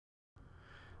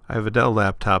I have a Dell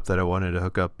laptop that I wanted to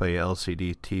hook up a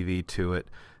LCD TV to it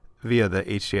via the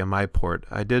HDMI port.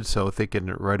 I did so thinking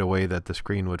right away that the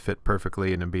screen would fit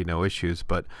perfectly and there'd be no issues,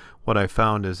 but what I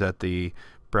found is that the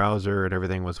browser and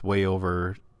everything was way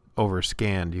over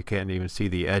scanned. You can't even see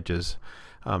the edges.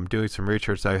 Doing some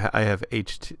research, I have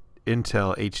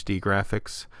Intel HD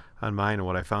graphics on mine, and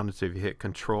what I found is if you hit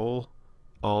Control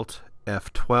Alt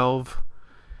F12,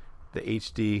 the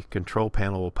HD control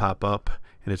panel will pop up,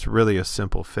 and it's really a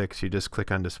simple fix. You just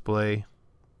click on display,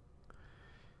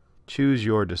 choose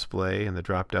your display in the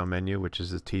drop down menu, which is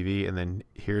the TV, and then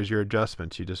here's your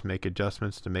adjustments. You just make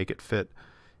adjustments to make it fit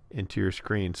into your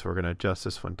screen. So we're going to adjust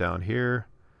this one down here,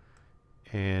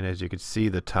 and as you can see,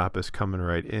 the top is coming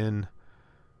right in.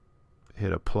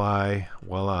 Hit apply,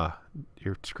 voila,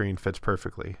 your screen fits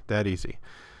perfectly. That easy.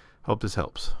 Hope this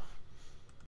helps.